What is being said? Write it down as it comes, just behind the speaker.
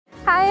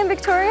Hi, I'm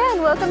Victoria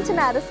and welcome to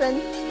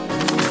Madison.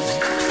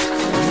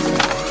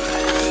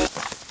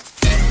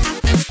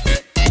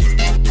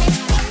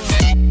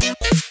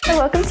 So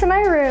welcome to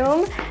my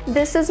room.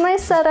 This is my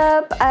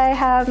setup. I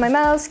have my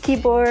mouse,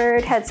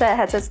 keyboard,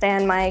 headset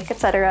stand, mic,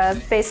 etc.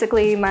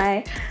 Basically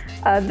my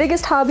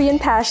biggest hobby and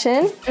passion.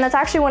 And that's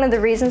actually one of the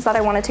reasons that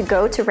I wanted to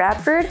go to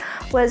Radford,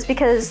 was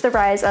because the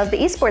rise of the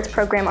esports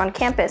program on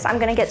campus. I'm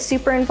gonna get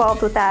super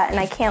involved with that and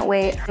I can't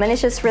wait. And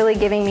it's just really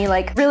giving me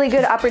like really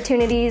good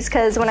opportunities,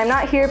 because when I'm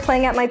not here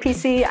playing at my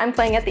PC, I'm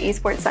playing at the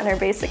esports center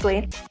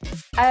basically.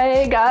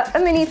 I got a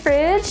mini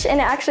fridge and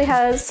it actually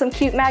has some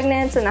cute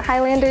magnets and a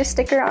Highlander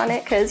sticker on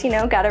it because, you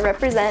know, gotta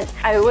represent.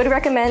 I would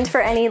recommend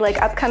for any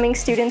like upcoming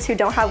students who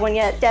don't have one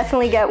yet,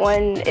 definitely get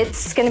one.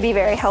 It's gonna be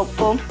very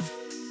helpful.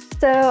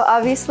 So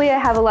obviously I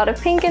have a lot of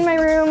pink in my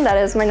room. That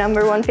is my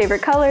 #1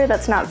 favorite color.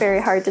 That's not very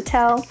hard to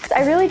tell.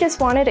 I really just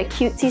wanted a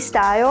cutesy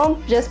style.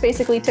 Just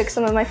basically took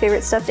some of my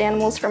favorite stuffed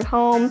animals from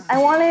home. I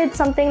wanted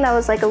something that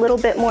was like a little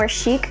bit more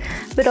chic,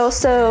 but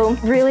also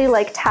really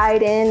like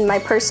tied in my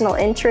personal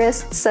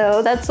interests.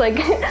 So that's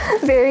like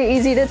very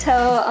easy to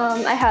tell.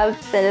 I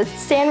have the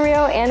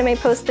Sanrio anime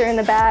poster in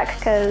the back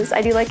because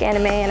I do like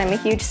anime and I'm a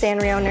huge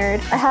Sanrio nerd.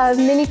 I have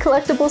mini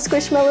collectible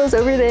Squishmallows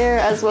over there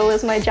as well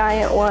as my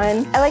giant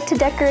one. I like to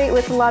decorate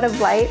with a lot of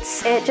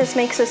lights. It just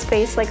makes a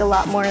space like a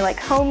lot more like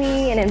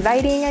homey and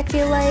inviting, I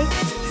feel like.